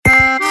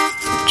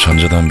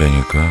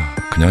전자담배니까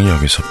그냥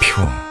여기서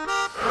피워.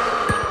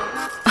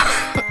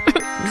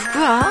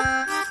 누구야?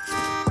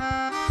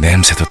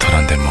 냄새도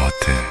덜한데 뭐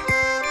어때?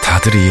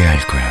 다들 이해할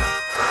거야.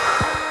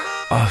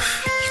 아,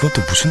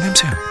 이것도 무슨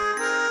냄새야?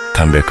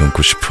 담배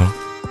끊고 싶어?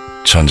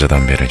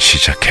 전자담배를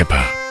시작해봐.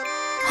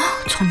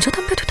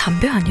 전자담배도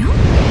담배 아니야?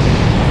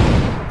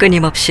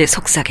 끊임없이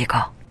속삭이고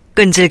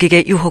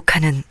끈질기게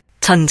유혹하는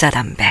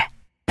전자담배.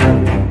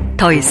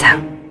 더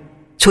이상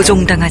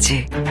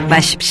조종당하지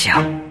마십시오.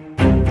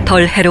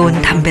 덜 해로운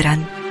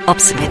담배란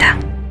없습니다.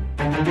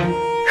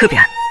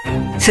 흡연,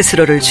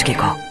 스스로를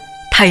죽이고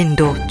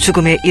타인도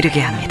죽음에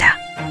이르게 합니다.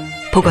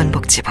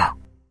 보건복지부.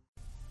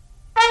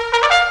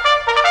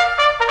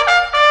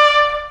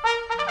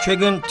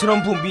 최근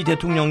트럼프 미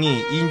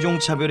대통령이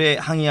인종차별에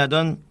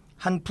항의하던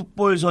한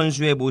풋볼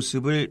선수의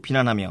모습을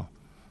비난하며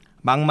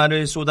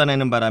막말을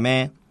쏟아내는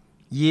바람에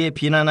이에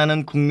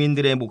비난하는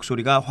국민들의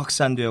목소리가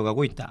확산되어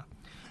가고 있다.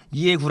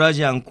 이에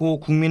굴하지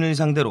않고 국민을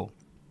상대로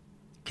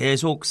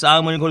계속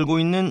싸움을 걸고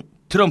있는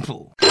트럼프.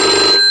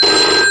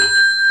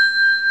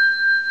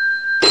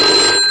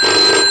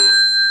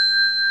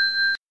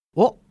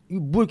 이거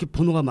뭐 이렇게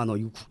번호가 많아?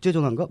 이거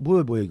국제전화인가?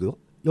 뭐야 이거?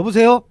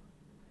 여보세요?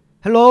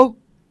 Hello?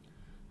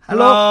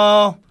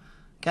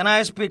 Can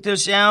I speak to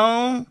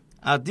Sean?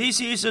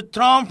 This is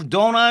Trump,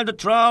 Donald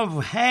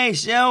Trump. Hey,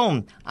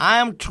 Sean,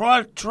 I'm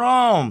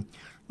Trump.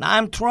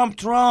 I'm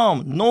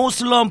Trump. No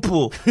slump.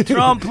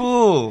 Trump.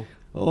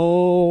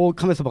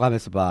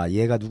 가만있어 봐.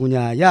 얘가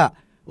누구냐? 야,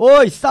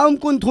 어이,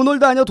 싸움꾼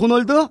도널드 아니야,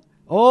 도널드?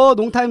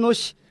 농타임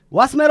노시.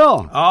 What's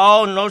matter?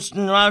 No,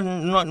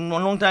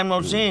 long time no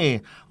see.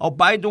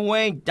 By the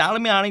way,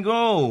 다름이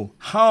아니고,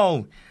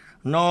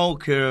 no,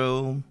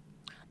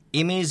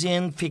 image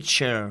and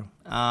picture.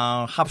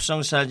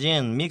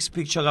 합성사진, 믹스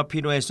픽처가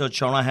필요해서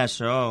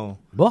전화했어.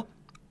 뭐?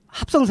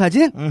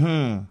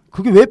 합성사진?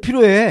 그게 왜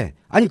필요해?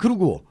 아니,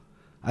 그러고,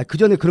 그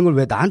전에 그런 걸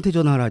왜 나한테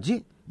전화를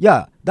하지?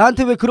 야,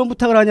 나한테 왜 그런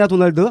부탁을 하냐,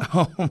 도널드?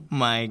 Oh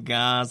my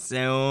God,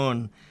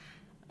 세훈.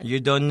 You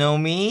don't know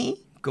me?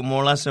 그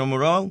몰랐어,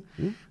 물어?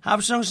 응?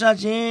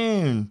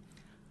 합성사진.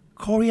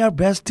 코리아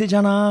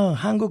베스트잖아.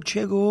 한국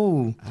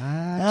최고.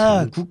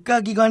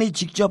 국가기관이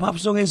직접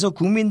합성해서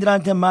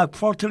국민들한테 막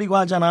퍼뜨리고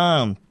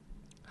하잖아.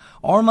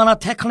 얼마나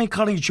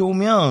테크니컬이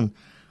좋으면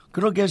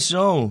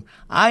그러겠어.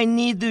 I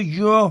need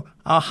your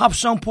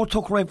합성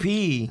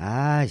포토그래피.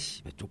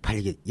 아씨,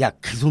 쪽팔리게. 야,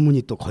 그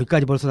소문이 또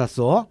거기까지 벌써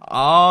났어?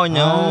 Oh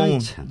no,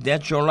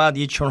 that's your lot,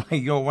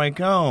 you're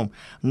welcome.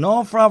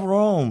 No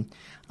problem.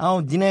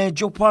 니네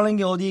쪽팔린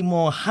게 어디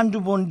뭐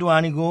한두 번도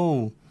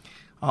아니고.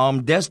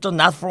 That's the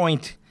not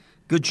point.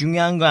 그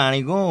중요한 거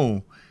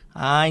아니고.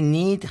 I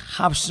need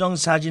합성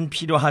사진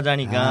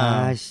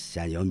필요하다니까. 아씨,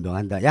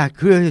 연병한다. 야,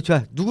 그래,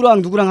 좋아.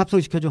 누구랑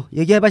합성시켜줘.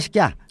 얘기해봐,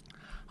 새끼야.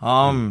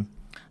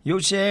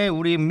 요새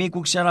우리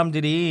미국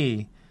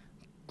사람들이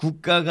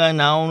국가가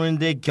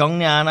나오는데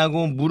경례 안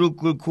하고 무릎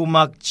꿇고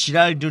막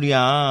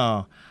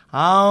지랄들이야.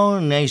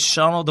 내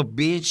son of the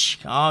bitch.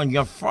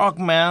 you're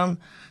fuck man.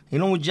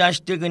 이놈의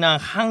자식들 그냥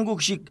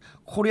한국식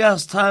코리아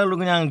스타일로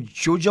그냥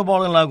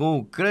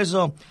조져버리려고.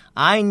 그래서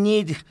I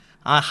need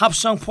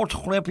합성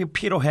포토그래피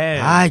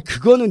필요해.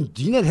 그거는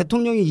니네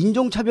대통령이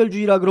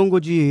인종차별주의라 그런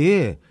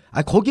거지.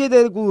 거기에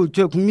대고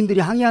저 국민들이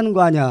항의하는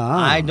거 아니야.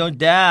 I know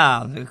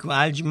that. 그거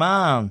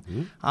알지만,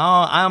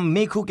 I'm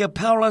미국의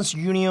Parents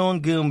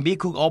Union, 그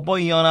미국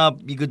어버이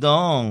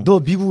연합이거든. 너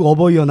미국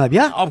어버이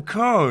연합이야? Of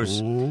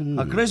course.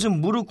 그래서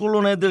무릎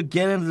꿇는 애들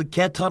걔네들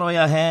개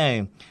털어야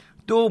해.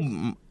 또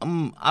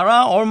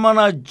알아?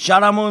 얼마나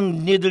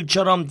잘하면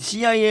니들처럼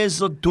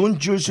CIA에서 돈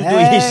줄 수도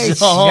있어.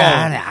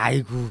 시간에.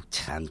 아이고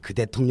참, 그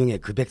대통령의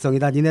그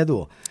백성이다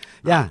니네도.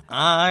 야.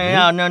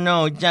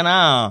 no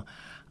있잖아.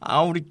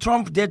 우리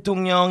트럼프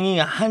대통령이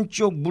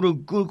한쪽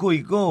무릎 꿇고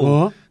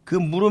있고 그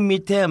무릎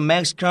밑에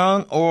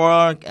Mexican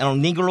or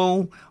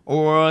Negro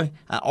or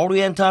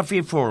Oriental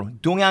people,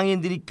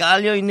 동양인들이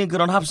깔려 있는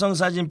그런 합성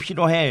사진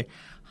필요해.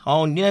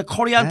 니네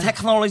코리안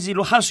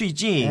테크놀로지로 할 수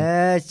있지.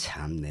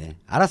 참네.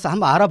 알았어,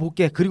 한번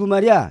알아볼게. 그리고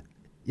말이야,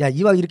 야,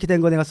 이왕 이렇게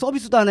된 거 내가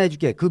서비스도 하나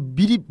해줄게. 그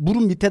미리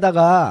무릎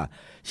밑에다가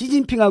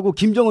시진핑하고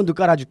김정은도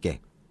깔아줄게.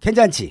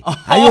 괜찮지?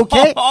 Are you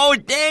okay?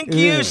 Thank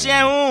you,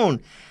 세훈.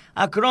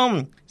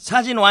 그럼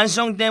사진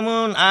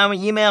완성되면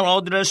이메일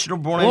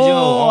어드레스로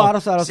보내줘.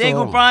 알았어. Say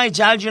goodbye,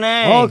 잘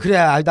지내. 그래.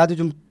 나도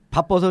좀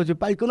바빠서 지금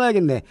빨리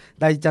끊어야겠네.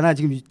 나 있잖아,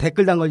 지금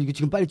댓글 단 거 이거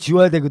지금 빨리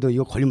지워야 되거든.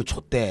 이거 걸리면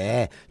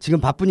좆대.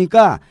 지금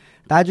바쁘니까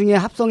나중에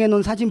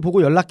합성해놓은 사진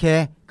보고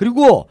연락해.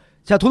 그리고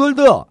자,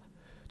 도널드,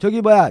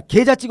 저기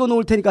계좌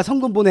찍어놓을 테니까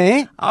성금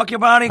보내. 오케이,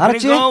 바리.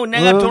 그리고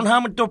내가 돈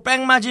하면 또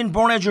백마진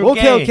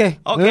보내줄게. 오케이.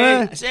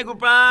 Say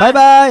goodbye.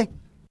 바이바이.